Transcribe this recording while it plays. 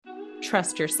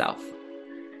trust yourself.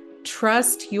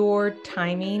 Trust your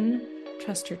timing,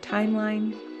 trust your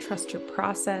timeline, trust your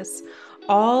process.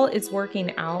 All is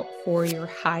working out for your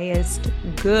highest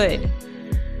good.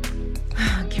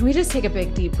 Can we just take a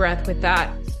big deep breath with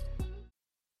that?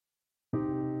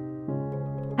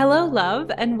 Hello,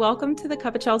 love, and welcome to the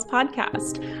Cup of Chels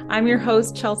podcast. I'm your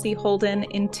host, Chelsea Holden,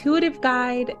 intuitive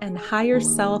guide and higher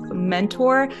self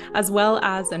mentor, as well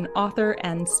as an author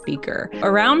and speaker.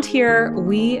 Around here,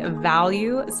 we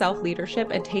value self-leadership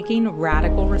and taking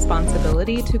radical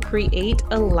responsibility to create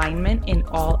alignment in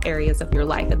all areas of your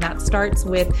life. And that starts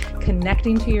with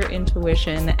connecting to your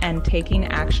intuition and taking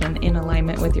action in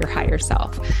alignment with your higher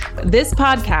self. This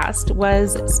podcast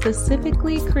was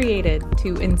specifically created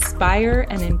to inspire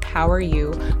and empower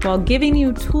you while giving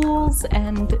you tools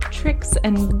and tricks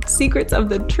and secrets of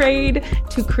the trade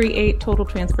to create total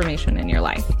transformation in your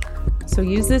life. So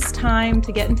use this time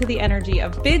to get into the energy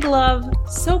of big love,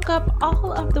 soak up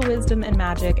all of the wisdom and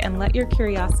magic, and let your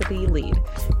curiosity lead,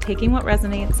 taking what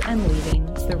resonates and leaving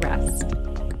the rest.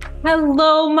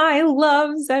 Hello, my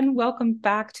loves, and welcome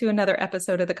back to another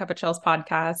episode of the Cup of Chels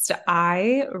podcast.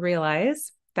 I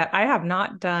realize that I have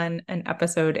not done an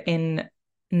episode in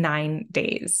 9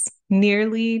 days,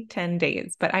 nearly 10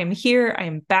 days, but I'm here,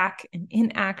 I'm back and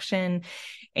in action.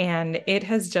 And it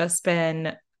has just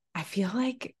been, I feel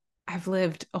like I've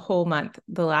lived a whole month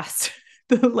the last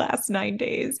 9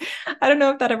 days. I don't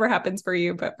know if that ever happens for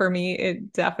you, but for me,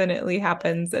 it definitely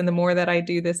happens. And the more that I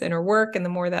do this inner work and the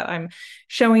more that I'm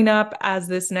showing up as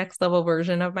this next level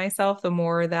version of myself, the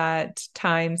more that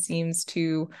time seems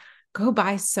to go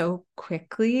by so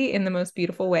quickly in the most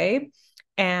beautiful way.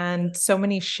 And so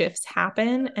many shifts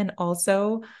happen. And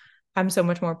also, I'm so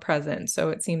much more present.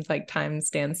 So it seems like time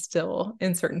stands still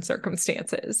in certain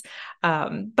circumstances.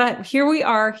 But here we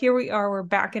are. We're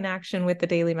back in action with the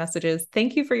daily messages.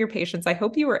 Thank you for your patience. I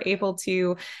hope you were able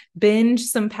to binge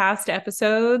some past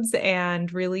episodes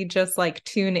and really just like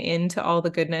tune into all the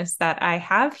goodness that I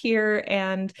have here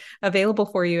and available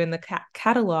for you in the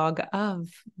catalog of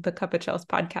the Cup of Chels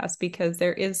podcast, because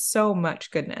there is so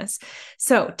much goodness.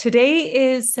 So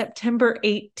today is September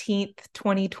 18th,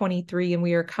 2023, and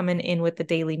we are coming in with the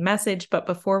daily message. But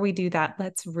before we do that,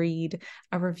 let's read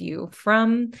a review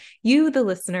from you, the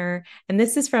listener. And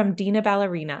this is from Dina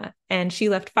Ballerina, and she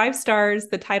left 5 stars.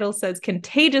 The title says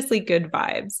contagiously good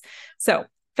vibes. So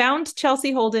found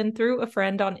Chelsea Holden through a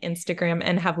friend on Instagram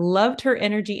and have loved her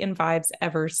energy and vibes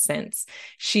ever since.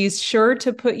 She's sure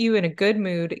to put you in a good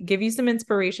mood, give you some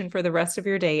inspiration for the rest of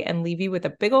your day, and leave you with a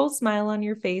big old smile on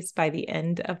your face by the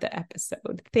end of the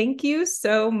episode. Thank you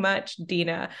so much,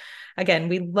 Dina. Again,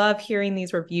 we love hearing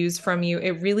these reviews from you.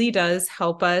 It really does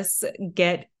help us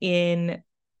get in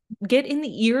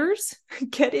the ears,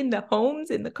 get in the homes,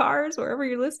 in the cars, wherever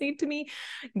you're listening to me,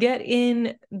 get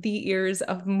in the ears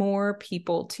of more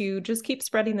people to just keep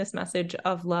spreading this message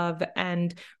of love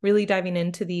and really diving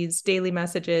into these daily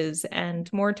messages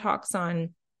and more talks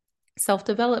on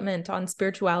self-development, on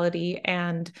spirituality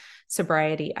and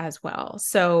sobriety as well.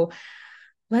 So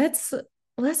let's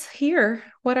hear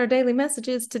what our daily message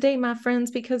is today, my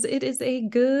friends, because it is a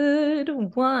good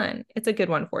one. It's a good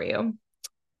one for you.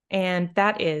 And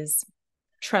that is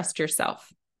trust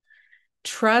yourself.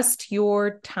 Trust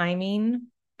your timing,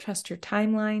 trust your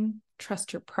timeline,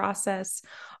 trust your process.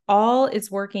 All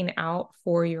is working out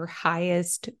for your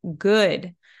highest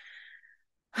good.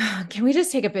 Can we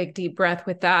just take a big deep breath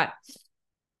with that?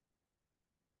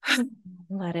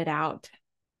 Let it out.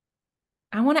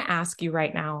 I want to ask you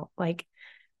right now, like,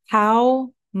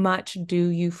 how much do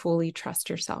you fully trust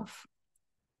yourself?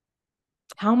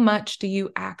 How much do you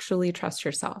actually trust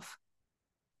yourself?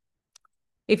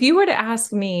 If you were to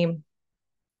ask me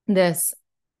this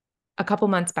a couple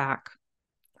months back,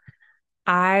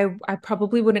 I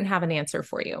probably wouldn't have an answer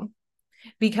for you,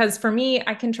 because for me,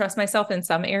 I can trust myself in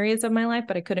some areas of my life,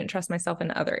 but I couldn't trust myself in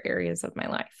other areas of my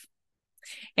life.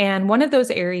 And one of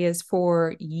those areas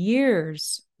for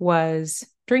years was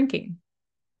drinking.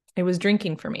 It was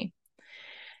drinking for me.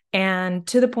 And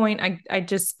to the point,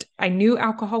 I knew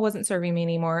alcohol wasn't serving me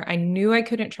anymore. I knew I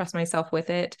couldn't trust myself with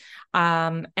it.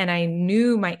 And I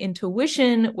knew my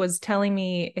intuition was telling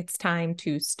me it's time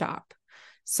to stop.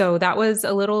 So that was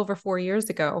a little over 4 years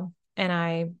ago. And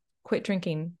I quit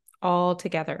drinking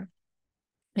altogether.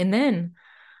 And then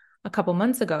a couple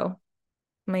months ago,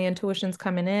 my intuition's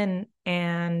coming in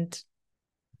and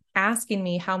asking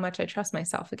me how much I trust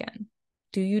myself again.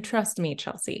 Do you trust me,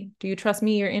 Chelsea? Do you trust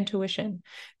me, your intuition?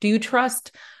 Do you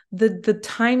trust the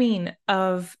timing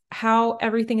of how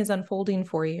everything is unfolding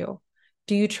for you?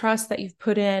 Do you trust that you've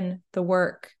put in the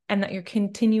work and that you're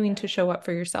continuing to show up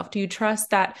for yourself? Do you trust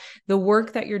that the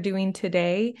work that you're doing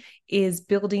today is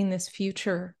building this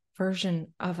future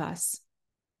version of us?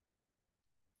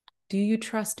 Do you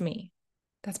trust me?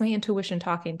 That's my intuition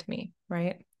talking to me,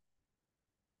 right?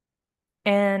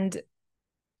 And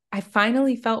I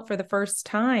finally felt for the first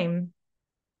time,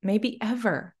 maybe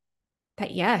ever,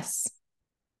 that yes,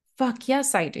 fuck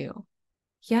yes, I do.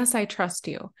 Yes, I trust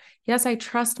you. Yes, I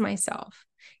trust myself.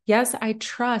 Yes, I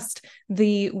trust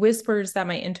the whispers that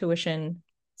my intuition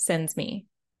sends me.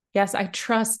 Yes, I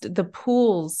trust the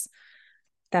pulls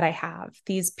that I have,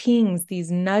 these pings, these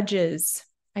nudges.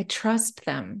 I trust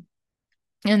them.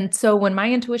 And so when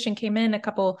my intuition came in a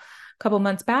couple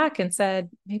months back and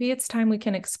said, maybe it's time we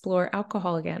can explore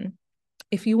alcohol again,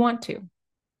 if you want to.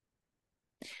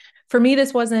 For me,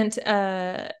 this wasn't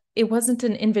it wasn't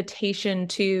an invitation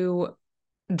to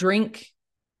drink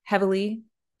heavily,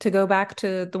 to go back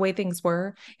to the way things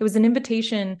were. It was an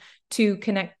invitation to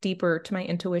connect deeper to my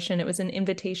intuition. It was an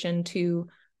invitation to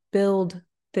build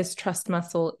this trust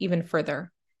muscle even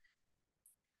further.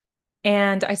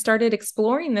 And I started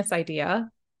exploring this idea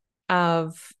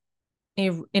of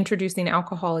introducing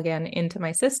alcohol again into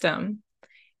my system.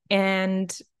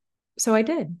 And so I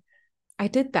did. I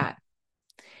did that.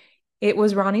 It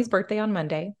was Ronnie's birthday on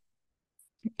Monday.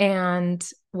 And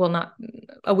well, not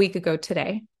a week ago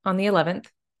today, on the 11th.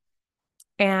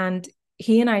 And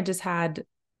he and I just had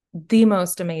the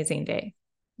most amazing day.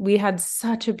 We had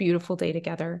such a beautiful day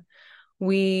together.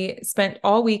 We spent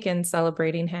all weekend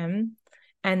celebrating him.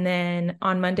 And then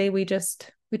on Monday, we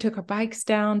took our bikes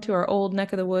down to our old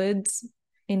neck of the woods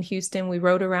in Houston. We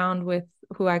rode around with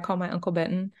who I call my Uncle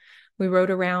Benton. We rode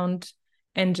around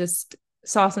and just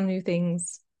saw some new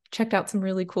things, checked out some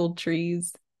really cool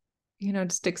trees,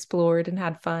 just explored and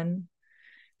had fun.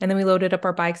 And then we loaded up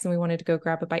our bikes and we wanted to go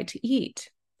grab a bite to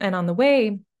eat. And on the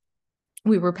way,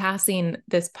 we were passing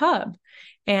this pub,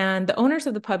 and the owners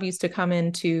of the pub used to come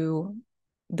into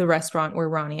the restaurant where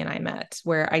Ronnie and I met,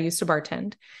 where I used to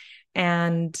bartend.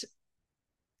 And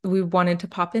we wanted to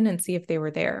pop in and see if they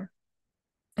were there.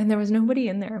 And there was nobody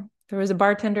in there. There was a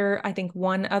bartender, I think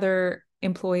one other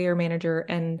employee or manager,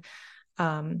 and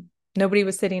nobody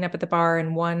was sitting up at the bar.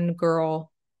 And one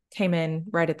girl came in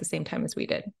right at the same time as we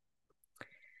did.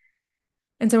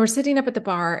 And so we're sitting up at the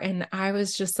bar, and I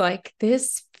was just like,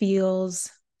 this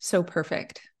feels so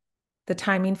perfect. The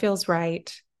timing feels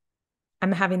right.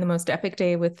 I'm having the most epic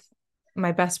day with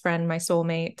my best friend, my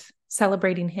soulmate,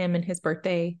 celebrating him and his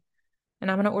birthday.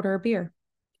 And I'm going to order a beer.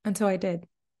 And so I did.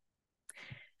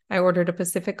 I ordered a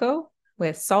Pacifico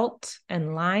with salt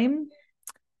and lime,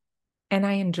 and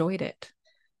I enjoyed it.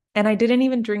 And I didn't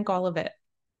even drink all of it.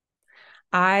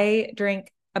 I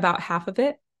drank about half of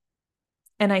it,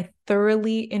 and I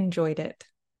thoroughly enjoyed it.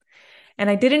 And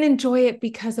I didn't enjoy it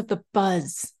because of the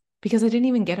buzz, because I didn't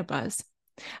even get a buzz.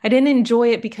 I didn't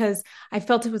enjoy it because I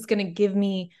felt it was going to give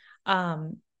me,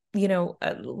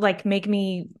 like make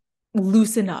me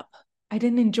loosen up. I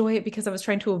didn't enjoy it because I was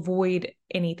trying to avoid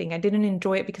anything. I didn't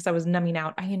enjoy it because I was numbing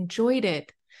out. I enjoyed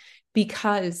it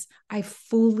because I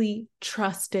fully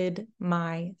trusted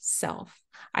myself.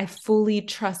 I fully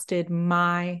trusted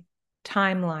my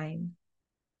timeline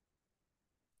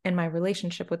and my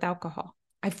relationship with alcohol.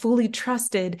 I fully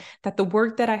trusted that the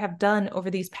work that I have done over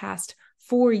these past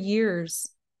 4 years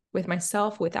with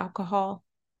myself, with alcohol,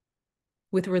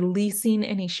 with releasing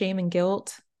any shame and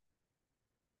guilt,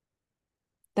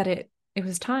 that it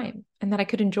was time, and that I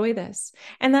could enjoy this,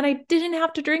 and that I didn't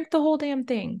have to drink the whole damn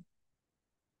thing,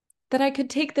 that I could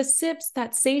take the sips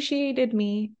that satiated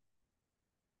me,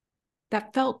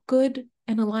 that felt good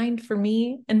and aligned for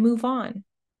me, and move on.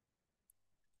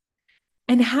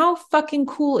 And how fucking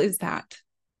cool is that?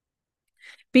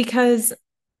 Because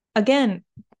again,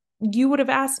 you would have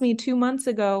asked me 2 months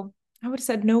ago, I would have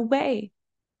said, no way.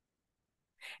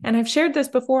 And I've shared this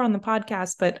before on the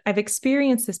podcast, but I've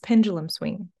experienced this pendulum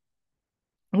swing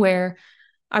where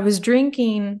I was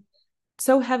drinking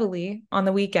so heavily on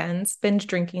the weekends, binge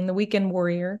drinking, the weekend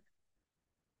warrior,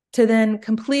 to then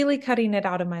completely cutting it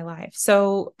out of my life.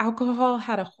 So alcohol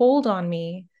had a hold on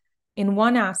me in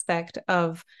one aspect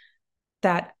of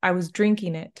that I was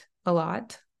drinking it a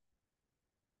lot.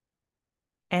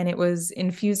 And it was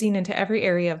infusing into every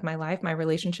area of my life, my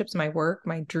relationships, my work,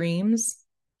 my dreams.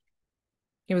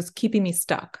 It was keeping me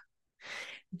stuck.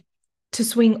 To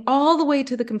swing all the way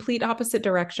to the complete opposite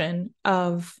direction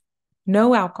of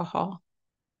no alcohol.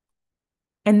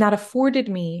 And that afforded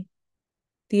me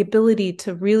the ability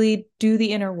to really do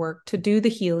the inner work, to do the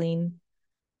healing,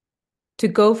 to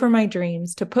go for my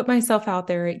dreams, to put myself out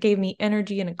there. It gave me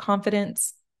energy and a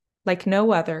confidence like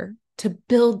no other to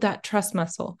build that trust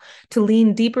muscle, to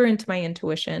lean deeper into my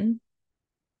intuition,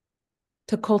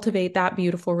 to cultivate that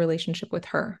beautiful relationship with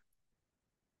her.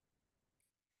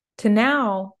 To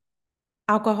now,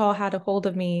 alcohol had a hold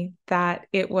of me that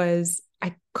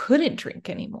I couldn't drink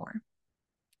anymore.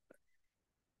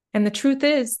 And the truth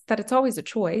is that it's always a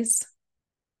choice.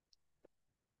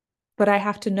 But I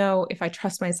have to know if I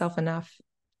trust myself enough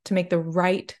to make the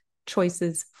right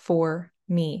choices for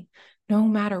me, no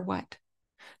matter what.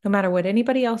 No matter what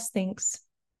anybody else thinks,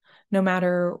 no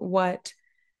matter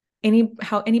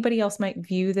how anybody else might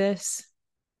view this,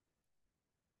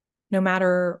 no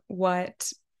matter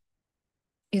what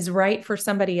is right for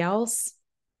somebody else,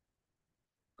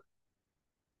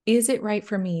 is it right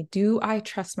for me? Do I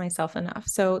trust myself enough?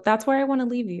 So that's where I want to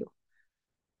leave you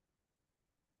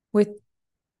with: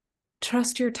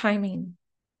 trust your timing,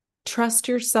 trust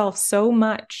yourself so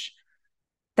much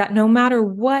that no matter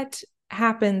what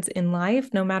happens in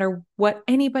life, no matter what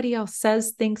anybody else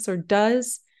says, thinks, or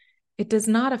does, it does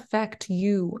not affect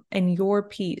you and your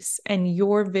peace and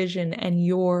your vision and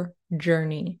your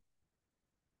journey.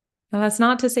 Now, that's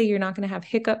not to say you're not going to have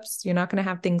hiccups. You're not going to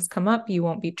have things come up. You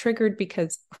won't be triggered,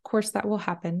 because of course that will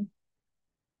happen.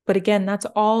 But again, that's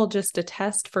all just a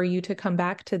test for you to come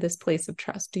back to this place of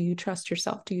trust. Do you trust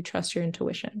yourself? Do you trust your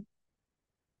intuition?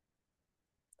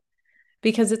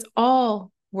 Because it's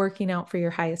all working out for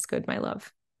your highest good, my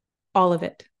love. All of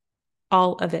it.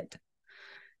 All of it.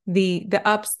 The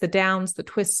ups, the downs, the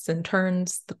twists and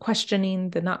turns, the questioning,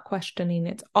 the not questioning,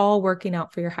 it's all working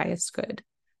out for your highest good.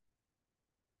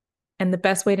 And the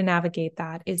best way to navigate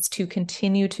that is to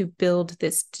continue to build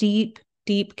this deep,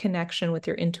 deep connection with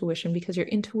your intuition, because your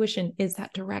intuition is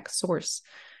that direct source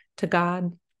to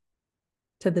God,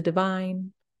 to the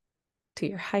divine, to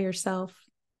your higher self,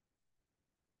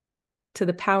 to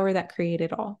the power that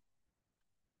created all.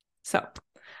 So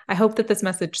I hope that this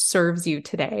message serves you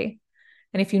today.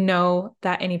 And if you know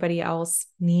that anybody else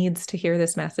needs to hear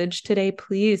this message today,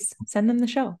 please send them the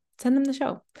show. Send them the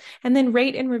show. And then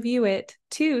rate and review it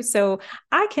too, so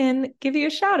I can give you a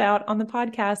shout out on the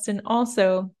podcast, and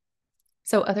also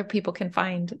so other people can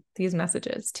find these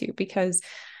messages too, because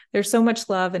there's so much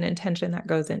love and intention that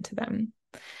goes into them.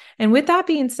 And with that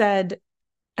being said,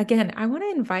 again, I want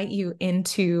to invite you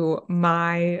into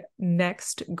my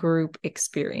next group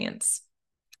experience,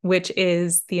 which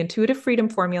is the Intuitive Freedom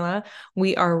Formula.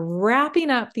 We are wrapping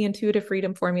up the Intuitive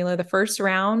Freedom Formula, the first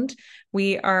round.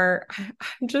 I'm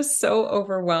just so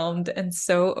overwhelmed and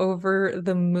so over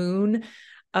the moon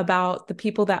about the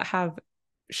people that have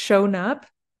shown up,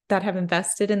 that have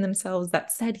invested in themselves,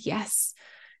 that said yes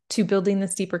to building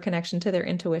this deeper connection to their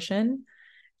intuition.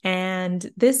 And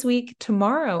this week,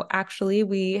 tomorrow, actually,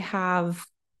 we have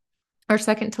our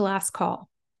second to last call.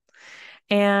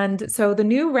 And so the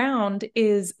new round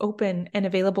is open and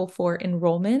available for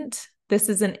enrollment. This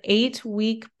is an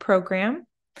 8-week program.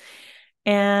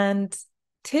 And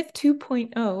TIFF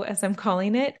 2.0, as I'm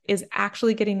calling it, is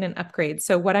actually getting an upgrade.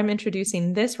 So what I'm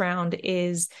introducing this round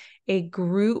is a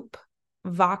group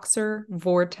Voxer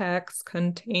Vortex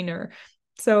container.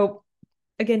 So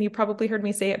again, you probably heard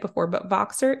me say it before, but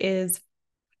Voxer is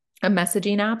a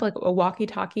messaging app, like a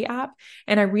walkie-talkie app.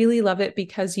 And I really love it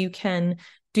because you can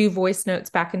do voice notes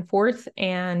back and forth,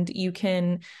 and you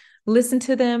can listen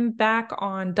to them back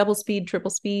on double speed, triple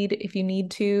speed if you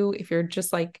need to. If you're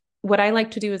just like, what I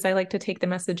like to do is I like to take the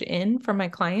message in from my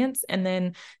clients, and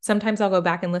then sometimes I'll go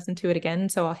back and listen to it again.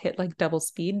 So I'll hit like double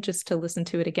speed just to listen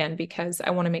to it again, because I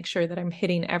want to make sure that I'm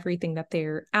hitting everything that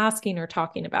they're asking or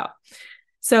talking about.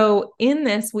 So in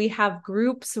this, we have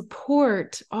group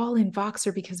support all in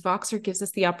Voxer, because Voxer gives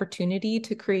us the opportunity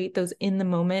to create those in the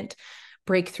moment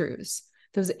breakthroughs,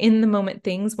 those in the moment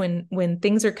things when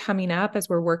things are coming up as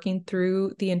we're working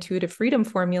through the Intuitive Freedom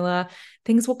Formula,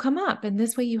 things will come up. And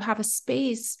this way you have a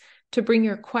space to bring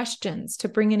your questions, to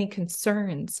bring any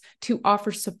concerns, to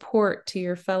offer support to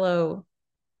your fellow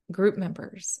group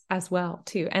members as well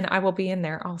too. And I will be in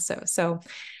there also. So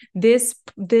this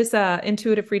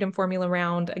Intuitive Freedom Formula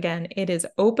round, again, it is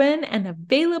open and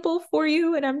available for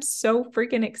you. And I'm so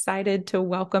freaking excited to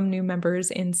welcome new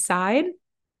members inside.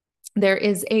 There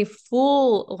is a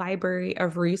full library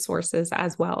of resources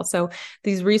as well. So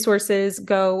these resources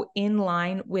go in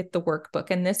line with the workbook.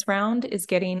 And this round is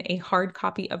getting a hard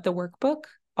copy of the workbook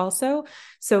also.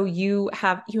 So you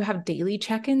have daily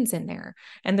check-ins in there.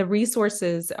 And the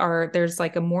resources there's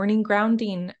like a morning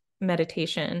grounding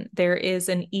meditation. There is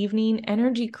an evening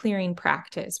energy clearing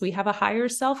practice. We have a higher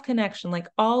self connection, like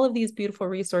all of these beautiful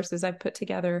resources I've put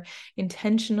together,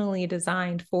 intentionally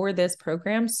designed for this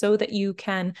program so that you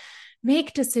can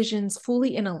make decisions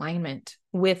fully in alignment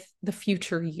with the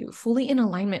future you, fully in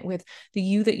alignment with the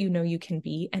you that you know you can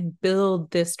be, and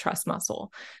build this trust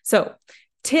muscle. So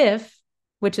TIFF,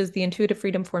 which is the Intuitive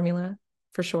Freedom Formula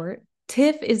for short,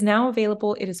 TIFF is now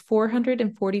available. It is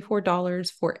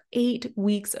 $444 for 8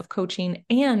 weeks of coaching.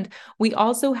 And we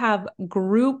also have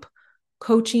group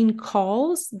coaching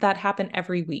calls that happen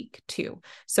every week too.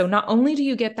 So not only do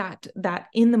you get that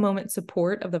in the moment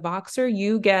support of the Voxer,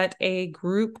 you get a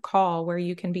group call where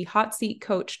you can be hot seat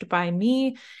coached by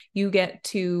me. You get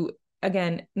to,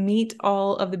 again, meet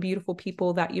all of the beautiful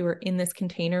people that you are in this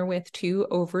container with too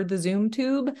over the Zoom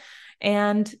tube.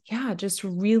 And yeah, just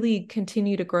really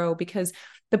continue to grow, because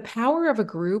the power of a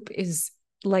group is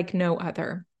like no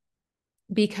other.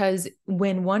 Because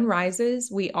when one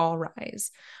rises, we all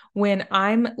rise. When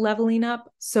I'm leveling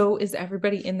up, so is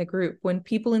everybody in the group. When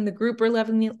people in the group are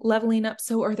leveling up,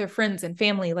 so are their friends and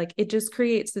family. Like, it just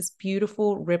creates this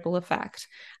beautiful ripple effect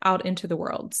out into the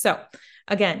world. So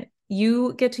again,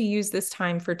 you get to use this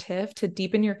time for TIFF to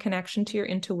deepen your connection to your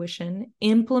intuition,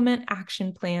 implement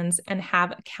action plans, and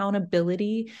have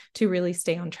accountability to really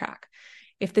stay on track.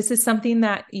 If this is something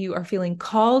that you are feeling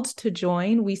called to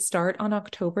join, we start on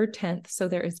October 10th. So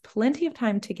there is plenty of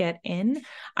time to get in.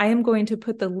 I am going to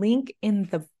put the link in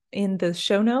the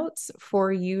show notes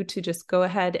for you to just go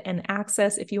ahead and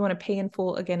access. If you want to pay in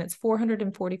full, again, it's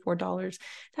 $444.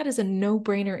 That is a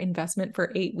no-brainer investment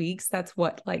for 8 weeks. That's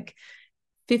what, like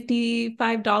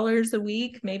 $55 a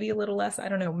week, maybe a little less. I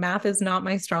don't know. Math is not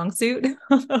my strong suit.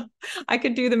 I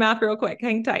could do the math real quick.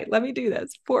 Hang tight. Let me do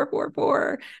this.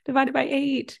 444 divided by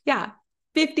 8. Yeah.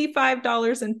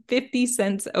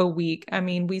 $55.50 a week. I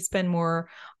mean, we spend more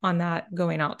on that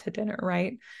going out to dinner,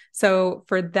 right? So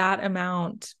for that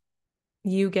amount,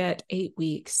 you get 8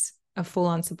 weeks of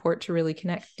full-on support to really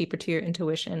connect deeper to your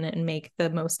intuition and make the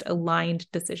most aligned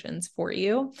decisions for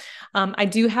you. I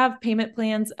do have payment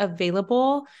plans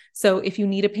available. So if you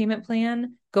need a payment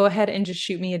plan, go ahead and just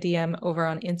shoot me a DM over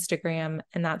on Instagram,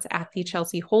 and that's at the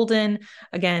Chelsea Holden.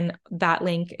 Again, that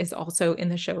link is also in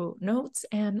the show notes.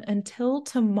 And until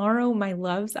tomorrow, my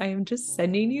loves, I am just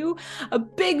sending you a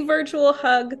big virtual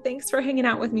hug. Thanks for hanging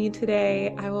out with me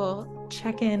today. I will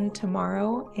check in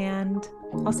tomorrow, and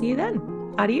I'll see you then.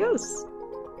 Adios.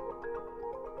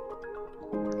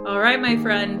 All right, my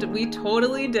friend, we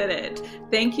totally did it.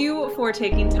 Thank you for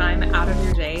taking time out of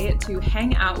your day to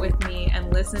hang out with me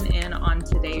and listen in on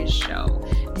today's show.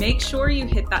 Make sure you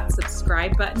hit that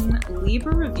subscribe button, leave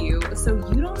a review so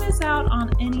you don't miss out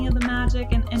on any of the magic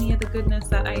and any of the goodness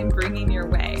that I am bringing your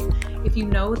way. If you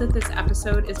know that this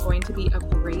episode is going to be a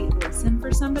great listen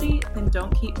for somebody, then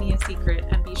don't keep me a secret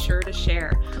and be sure to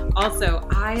share. Also,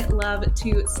 I love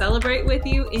to celebrate with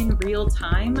you in real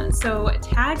time, so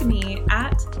tag me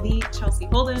at the Chelsea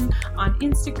Holden on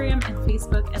Instagram and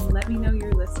Facebook and let me know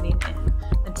you're listening in.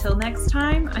 Until next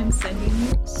time, I'm sending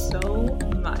you so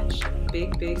much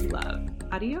big, big love.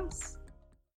 Adios.